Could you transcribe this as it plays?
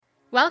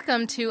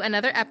Welcome to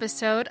another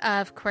episode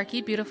of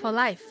Quirky Beautiful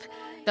Life,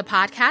 the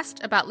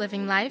podcast about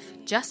living life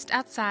just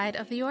outside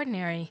of the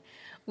ordinary.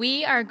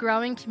 We are a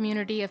growing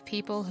community of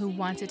people who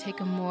want to take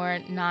a more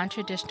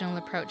non-traditional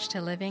approach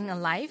to living a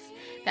life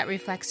that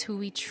reflects who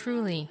we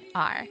truly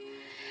are.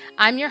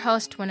 I'm your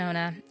host,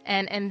 Winona,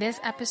 and in this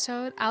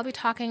episode, I'll be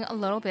talking a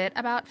little bit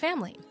about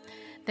family,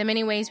 the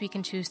many ways we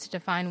can choose to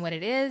define what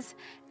it is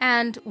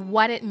and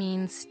what it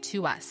means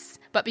to us.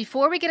 But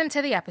before we get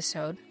into the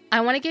episode, I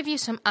want to give you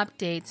some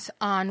updates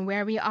on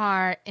where we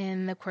are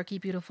in the Quirky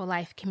Beautiful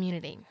Life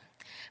community.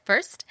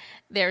 First,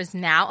 there is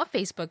now a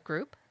Facebook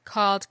group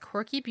called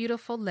Quirky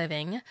Beautiful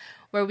Living,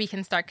 where we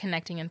can start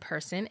connecting in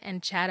person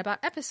and chat about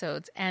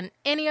episodes and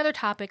any other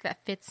topic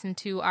that fits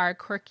into our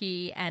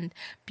quirky and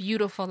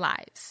beautiful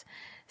lives.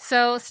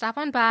 So stop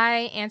on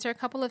by, answer a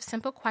couple of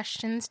simple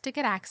questions to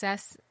get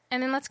access,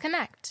 and then let's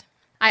connect.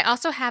 I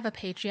also have a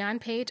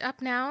Patreon page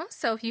up now,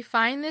 so if you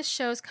find this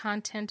show's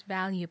content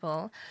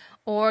valuable,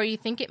 or you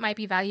think it might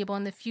be valuable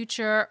in the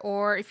future,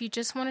 or if you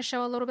just want to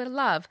show a little bit of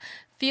love,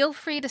 feel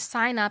free to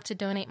sign up to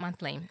donate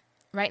monthly.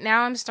 Right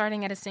now, I'm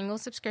starting at a single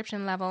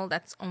subscription level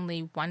that's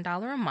only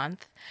 $1 a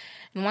month.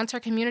 And once our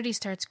community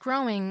starts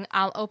growing,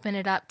 I'll open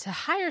it up to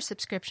higher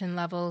subscription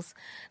levels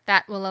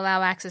that will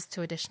allow access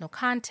to additional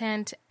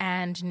content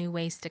and new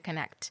ways to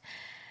connect.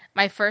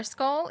 My first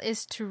goal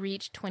is to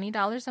reach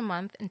 $20 a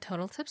month in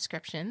total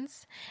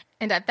subscriptions.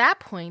 And at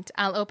that point,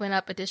 I'll open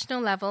up additional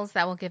levels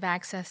that will give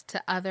access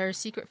to other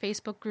secret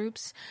Facebook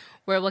groups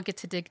where we'll get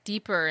to dig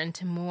deeper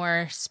into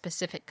more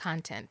specific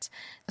content.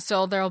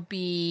 So there'll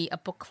be a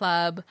book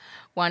club,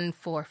 one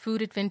for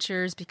food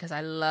adventures because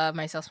I love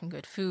myself some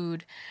good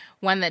food,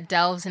 one that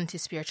delves into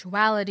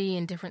spirituality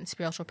and different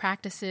spiritual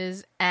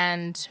practices,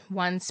 and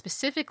one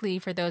specifically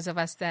for those of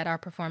us that are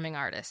performing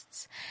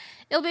artists.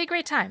 It'll be a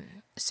great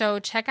time. So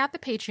check out the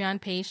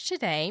Patreon page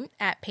today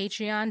at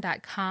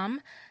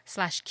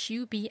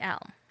patreon.com/QBL.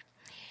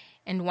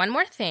 And one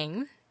more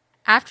thing,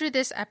 after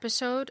this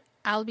episode,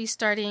 I'll be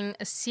starting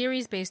a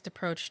series-based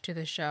approach to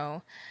the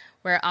show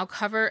where I'll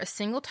cover a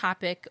single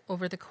topic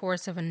over the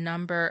course of a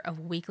number of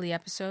weekly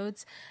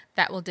episodes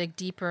that will dig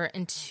deeper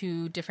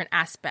into different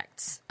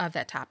aspects of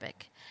that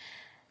topic.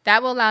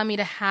 That will allow me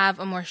to have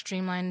a more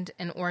streamlined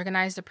and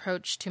organized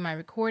approach to my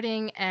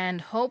recording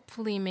and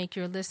hopefully make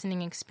your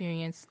listening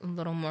experience a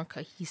little more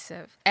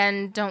cohesive.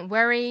 And don't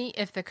worry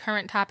if the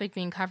current topic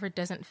being covered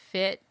doesn't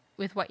fit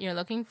with what you're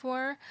looking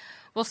for.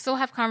 We'll still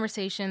have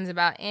conversations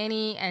about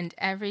any and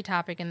every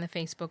topic in the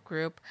Facebook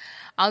group.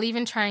 I'll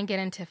even try and get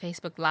into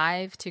Facebook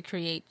Live to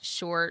create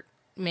short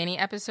mini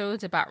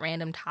episodes about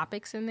random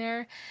topics in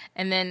there.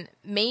 And then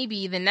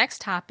maybe the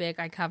next topic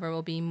I cover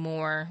will be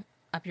more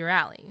up your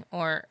alley,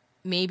 or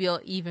maybe it'll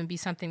even be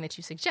something that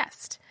you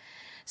suggest.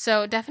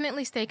 So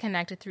definitely stay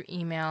connected through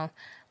email,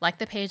 like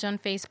the page on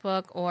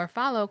Facebook, or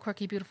follow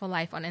Quirky Beautiful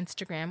Life on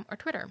Instagram or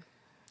Twitter.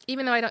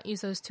 Even though I don't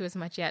use those two as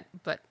much yet,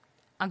 but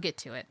I'll get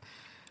to it.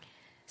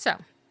 So,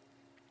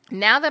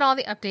 now that all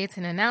the updates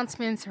and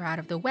announcements are out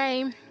of the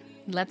way,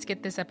 let's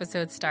get this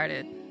episode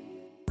started.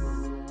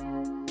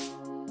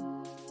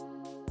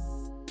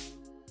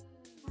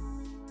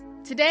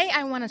 Today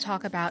I want to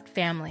talk about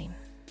family.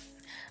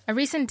 A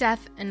recent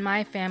death in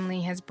my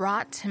family has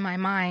brought to my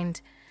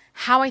mind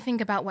how I think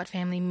about what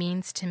family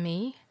means to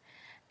me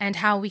and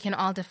how we can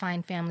all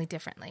define family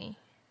differently.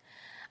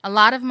 A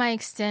lot of my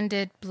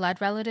extended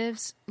blood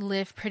relatives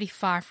live pretty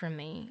far from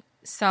me,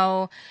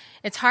 so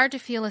it's hard to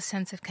feel a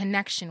sense of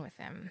connection with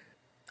them.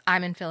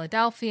 I'm in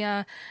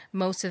Philadelphia.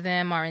 Most of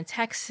them are in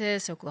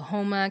Texas,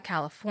 Oklahoma,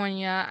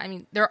 California. I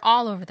mean, they're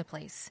all over the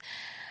place.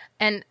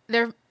 And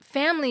they're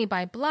family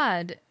by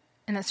blood,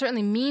 and that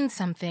certainly means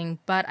something,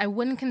 but I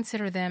wouldn't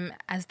consider them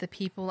as the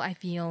people I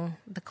feel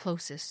the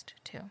closest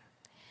to.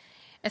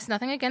 It's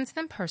nothing against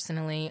them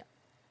personally.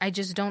 I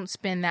just don't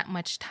spend that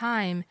much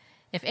time,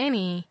 if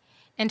any,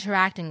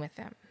 interacting with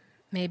them.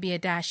 Maybe a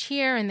dash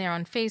here and there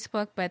on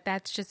Facebook, but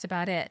that's just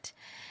about it.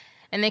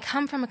 And they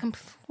come from a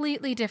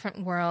completely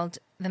different world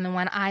than the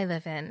one I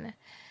live in.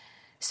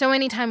 So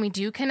anytime we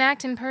do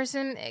connect in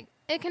person,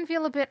 it can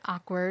feel a bit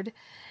awkward.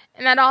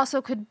 And that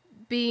also could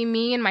be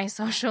me and my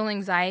social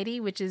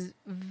anxiety, which is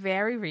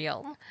very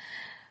real.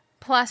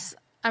 Plus,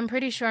 I'm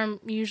pretty sure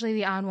I'm usually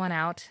the odd one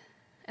out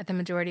at the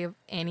majority of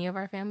any of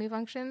our family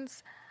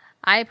functions.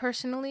 I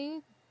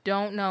personally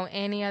don't know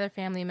any other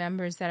family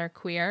members that are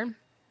queer.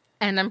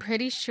 And I'm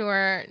pretty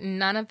sure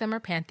none of them are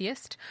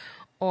pantheist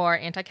or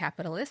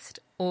anti-capitalist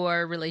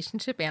or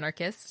relationship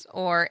anarchists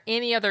or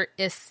any other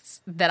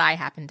ists that I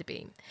happen to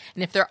be.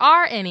 And if there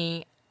are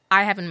any,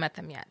 I haven't met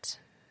them yet.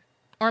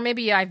 Or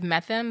maybe I've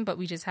met them, but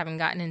we just haven't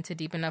gotten into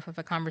deep enough of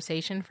a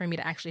conversation for me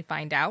to actually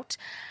find out.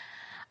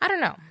 I don't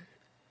know.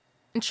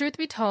 And truth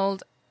be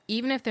told,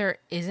 even if there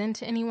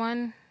isn't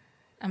anyone,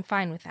 I'm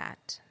fine with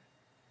that.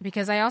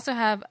 Because I also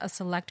have a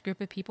select group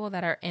of people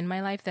that are in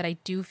my life that I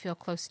do feel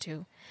close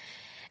to.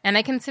 And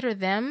I consider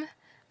them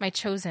my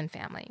chosen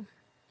family.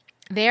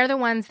 They are the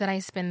ones that I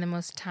spend the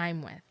most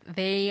time with.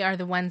 They are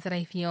the ones that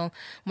I feel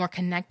more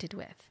connected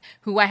with,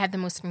 who I have the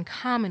most in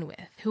common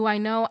with, who I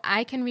know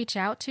I can reach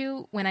out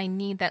to when I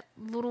need that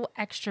little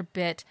extra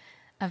bit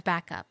of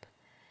backup.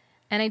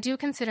 And I do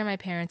consider my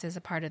parents as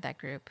a part of that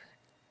group.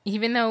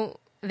 Even though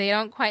they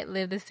don't quite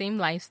live the same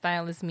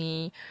lifestyle as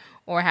me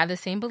or have the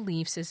same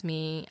beliefs as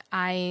me,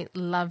 I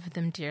love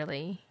them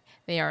dearly.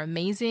 They are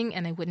amazing,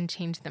 and I wouldn't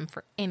change them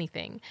for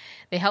anything.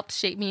 They helped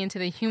shape me into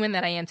the human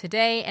that I am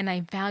today, and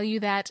I value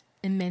that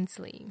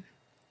immensely.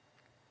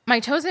 My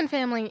chosen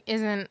family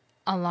isn't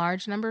a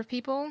large number of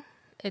people.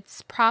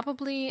 It's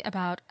probably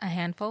about a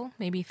handful,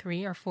 maybe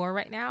 3 or 4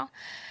 right now,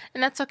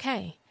 and that's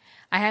okay.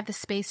 I have the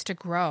space to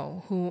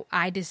grow who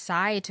I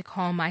decide to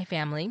call my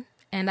family,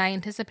 and I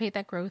anticipate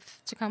that growth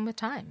to come with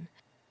time.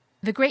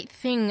 The great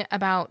thing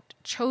about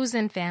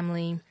chosen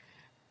family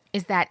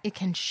is that it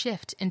can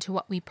shift into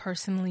what we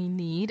personally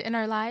need in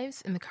our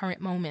lives in the current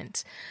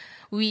moment.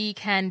 We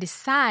can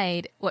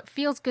decide what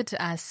feels good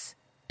to us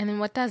and then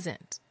what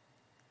doesn't.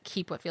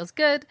 Keep what feels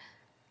good,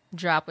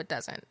 drop what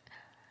doesn't.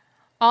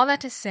 All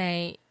that to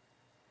say,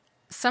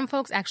 some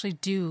folks actually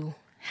do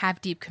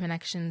have deep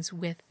connections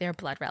with their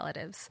blood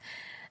relatives.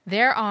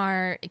 There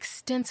are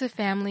extensive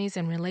families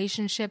and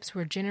relationships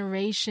where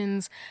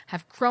generations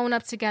have grown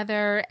up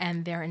together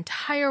and their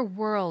entire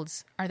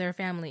worlds are their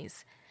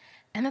families.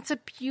 And that's a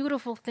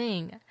beautiful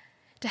thing.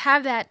 To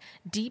have that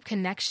deep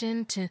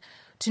connection, to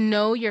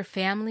know your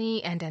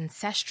family and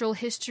ancestral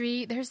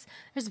history, there's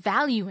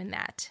value in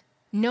that.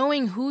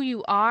 Knowing who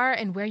you are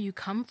and where you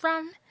come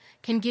from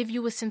can give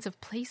you a sense of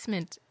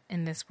placement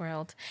in this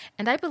world.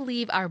 And I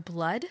believe our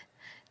blood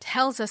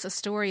tells us a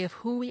story of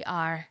who we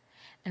are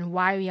and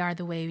why we are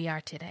the way we are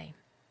today.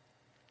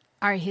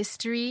 Our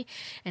history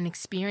and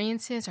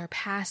experiences are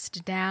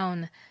passed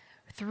down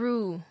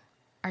through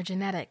our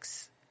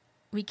genetics.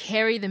 We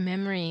carry the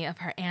memory of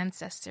our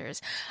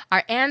ancestors.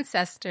 Our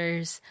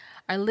ancestors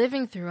are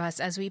living through us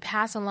as we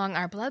pass along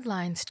our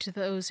bloodlines to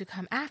those who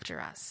come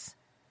after us.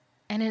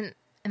 And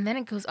then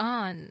it goes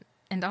on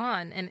and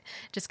it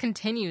just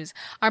continues.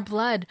 Our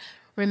blood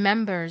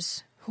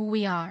remembers who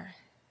we are,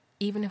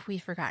 even if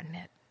we've forgotten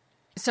it.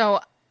 So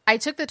I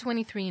took the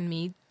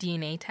 23andMe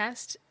DNA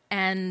test,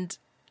 and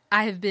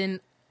I have been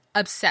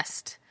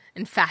obsessed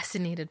and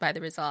fascinated by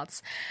the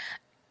results.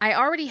 I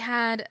already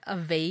had a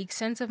vague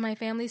sense of my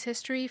family's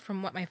history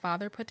from what my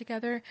father put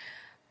together,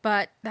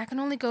 but that can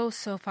only go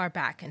so far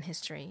back in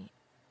history.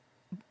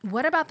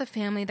 What about the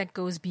family that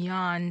goes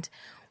beyond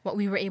what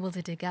we were able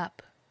to dig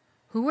up?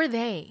 Who were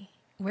they?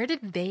 Where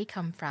did they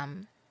come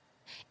from?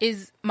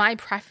 Is my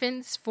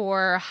preference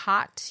for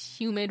hot,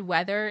 humid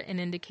weather an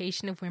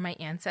indication of where my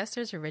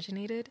ancestors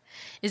originated?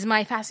 Is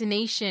my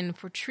fascination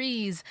for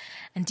trees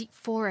and deep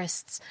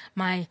forests,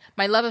 my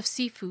love of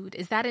seafood,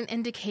 is that an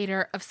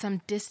indicator of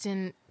some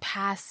distant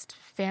past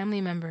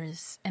family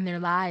members and their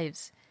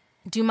lives?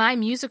 Do my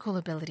musical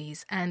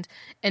abilities and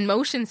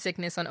motion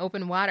sickness on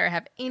open water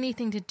have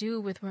anything to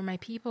do with where my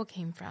people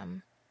came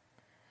from?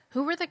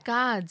 Who were the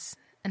gods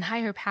and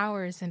higher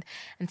powers and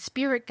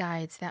spirit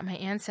guides that my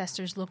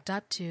ancestors looked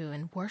up to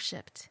and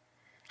worshipped?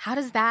 How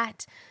does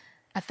that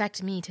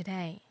affect me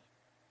today?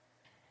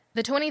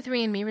 The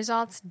 23andMe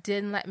results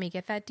didn't let me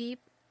get that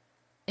deep.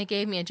 It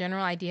gave me a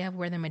general idea of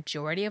where the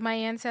majority of my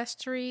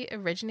ancestry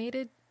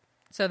originated.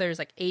 So there's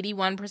like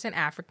 81%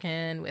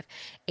 African, with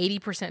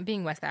 80%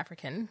 being West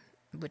African,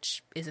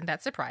 which isn't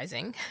that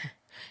surprising.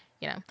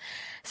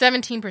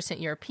 17%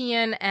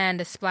 European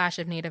and a splash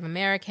of Native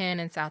American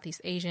and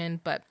Southeast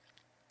Asian, but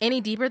any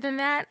deeper than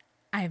that,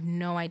 I have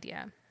no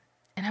idea.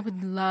 And I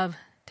would love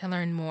to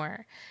learn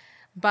more,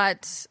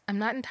 but I'm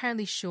not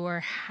entirely sure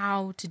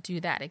how to do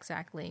that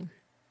exactly.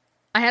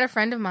 I had a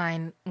friend of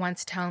mine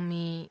once tell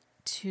me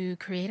to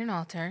create an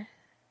altar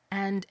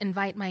and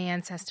invite my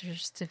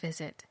ancestors to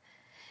visit.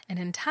 And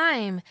in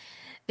time,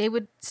 they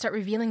would start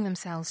revealing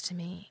themselves to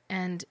me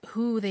and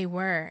who they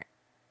were.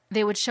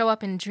 They would show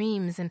up in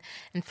dreams and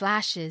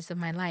flashes of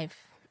my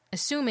life,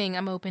 assuming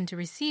I'm open to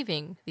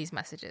receiving these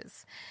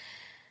messages.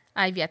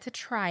 I've yet to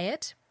try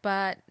it,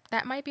 but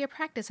that might be a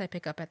practice I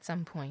pick up at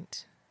some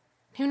point.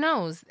 Who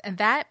knows?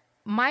 That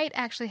might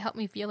actually help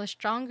me feel a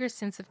stronger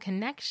sense of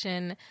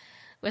connection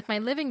with my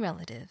living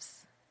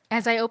relatives.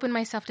 As I open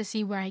myself to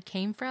see where I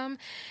came from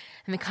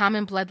and the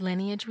common blood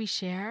lineage we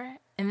share,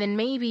 and then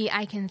maybe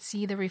I can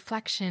see the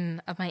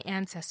reflection of my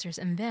ancestors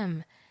in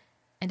them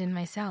and in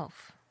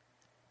myself.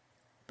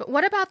 But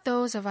what about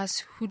those of us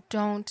who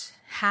don't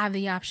have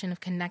the option of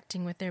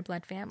connecting with their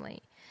blood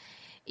family?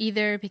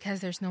 Either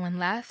because there's no one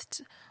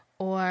left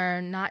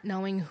or not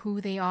knowing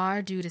who they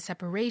are due to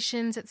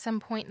separations at some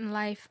point in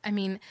life. I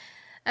mean,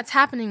 that's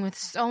happening with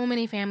so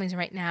many families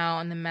right now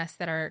and the mess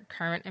that our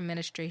current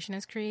administration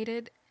has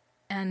created.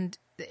 And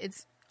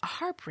it's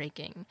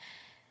heartbreaking.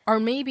 Or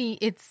maybe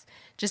it's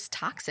just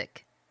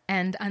toxic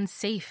and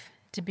unsafe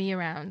to be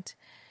around.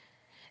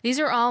 These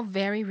are all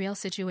very real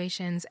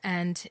situations,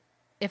 and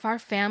if our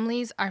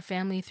families are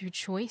family through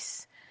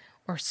choice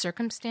or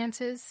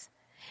circumstances,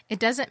 it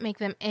doesn't make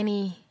them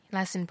any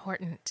less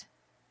important.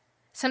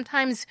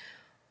 Sometimes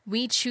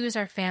We choose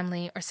our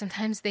family, or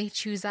sometimes they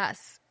choose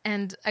us,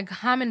 and a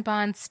common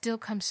bond still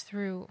comes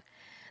through.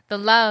 The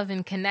love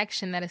and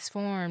connection that is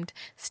formed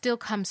still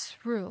comes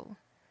through.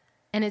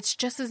 And it's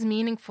just as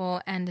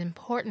meaningful and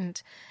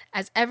important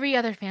as every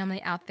other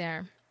family out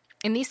there.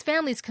 And these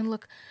families can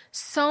look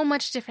so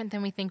much different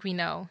than we think we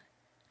know.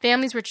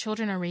 Families where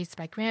children are raised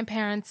by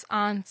grandparents,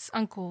 aunts,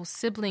 uncles,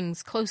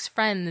 siblings, close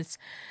friends.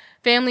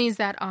 Families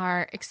that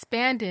are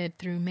expanded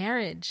through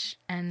marriage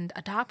and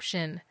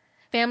adoption.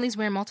 Families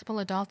where multiple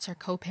adults are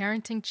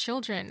co-parenting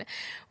children,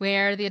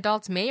 where the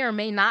adults may or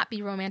may not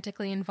be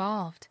romantically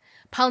involved.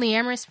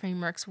 Polyamorous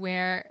frameworks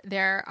where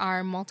there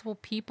are multiple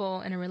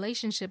people in a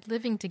relationship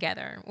living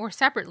together or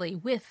separately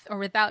with or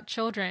without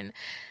children.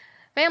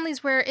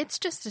 Families where it's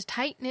just a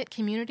tight-knit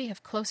community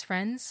of close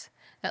friends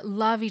that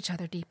love each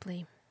other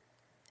deeply.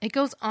 It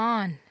goes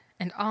on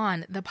and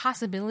on. The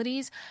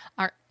possibilities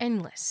are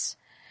endless.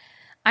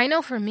 I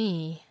know for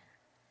me,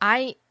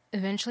 I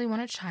eventually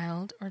want a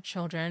child or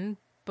children,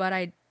 but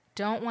I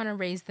don't want to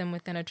raise them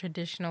within a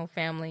traditional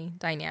family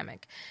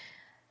dynamic.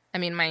 I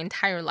mean, my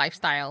entire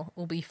lifestyle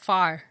will be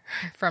far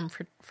from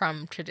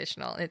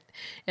traditional.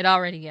 It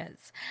already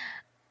is.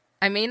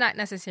 I may not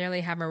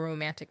necessarily have a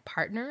romantic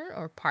partner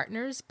or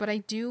partners, but I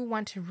do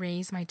want to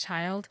raise my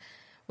child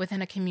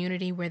within a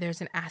community where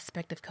there's an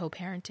aspect of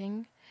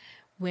co-parenting,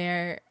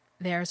 where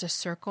there's a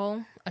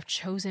circle of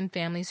chosen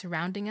families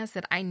surrounding us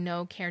that I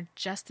know care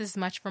just as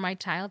much for my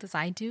child as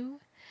I do.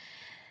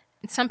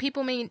 And some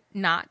people may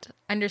not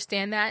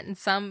understand that, and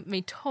some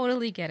may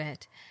totally get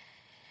it.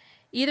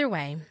 Either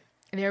way,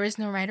 there is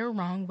no right or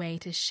wrong way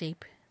to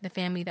shape the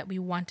family that we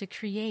want to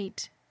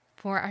create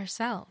for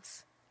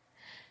ourselves.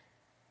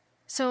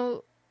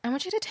 So I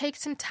want you to take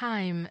some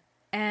time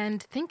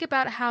and think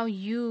about how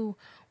you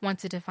want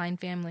to define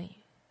family.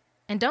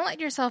 And don't let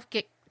yourself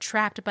get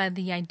trapped by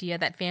the idea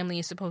that family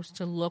is supposed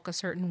to look a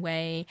certain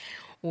way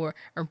or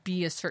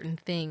be a certain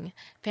thing.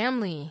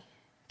 Family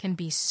can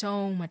be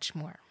so much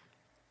more.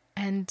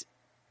 And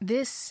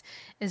this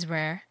is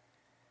where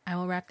I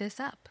will wrap this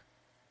up.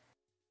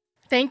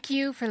 Thank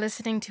you for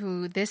listening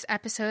to this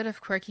episode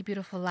of Quirky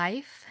Beautiful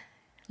Life.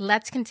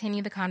 Let's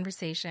continue the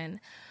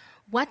conversation.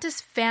 What does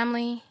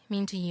family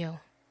mean to you?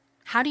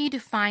 How do you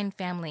define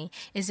family?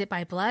 Is it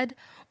by blood,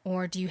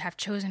 or do you have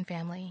chosen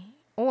family?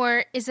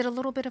 Or is it a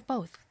little bit of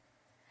both?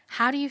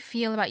 How do you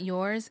feel about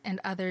yours and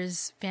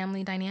others'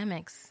 family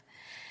dynamics?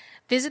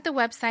 Visit the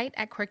website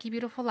at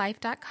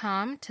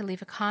quirkybeautifullife.com to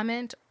leave a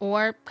comment,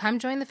 or come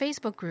join the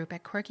Facebook group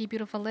at Quirky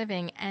Beautiful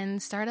Living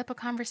and start up a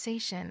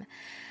conversation.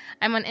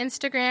 I'm on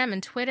Instagram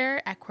and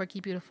Twitter at Quirky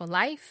Beautiful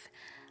Life.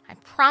 I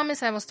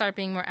promise I will start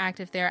being more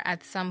active there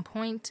at some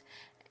point,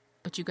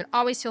 but you can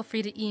always feel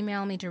free to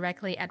email me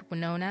directly at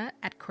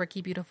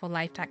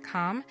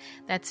winona@quirkybeautifullife.com.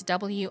 That's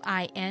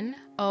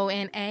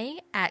WINONA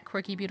at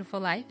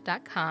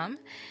quirkybeautifullife.com.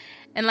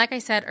 And like I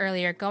said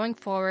earlier, going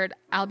forward,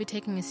 I'll be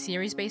taking a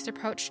series-based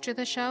approach to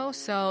the show,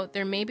 so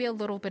there may be a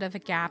little bit of a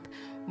gap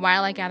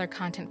while I gather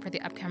content for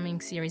the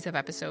upcoming series of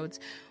episodes,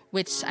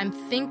 which I'm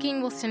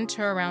thinking will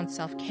center around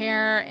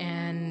self-care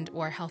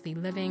or healthy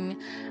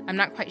living. I'm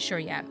not quite sure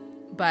yet.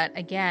 But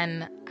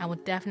again, I will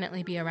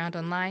definitely be around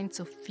online,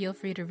 so feel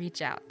free to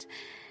reach out.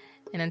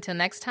 And until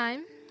next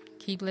time,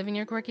 keep living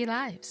your quirky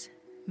lives.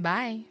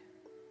 Bye.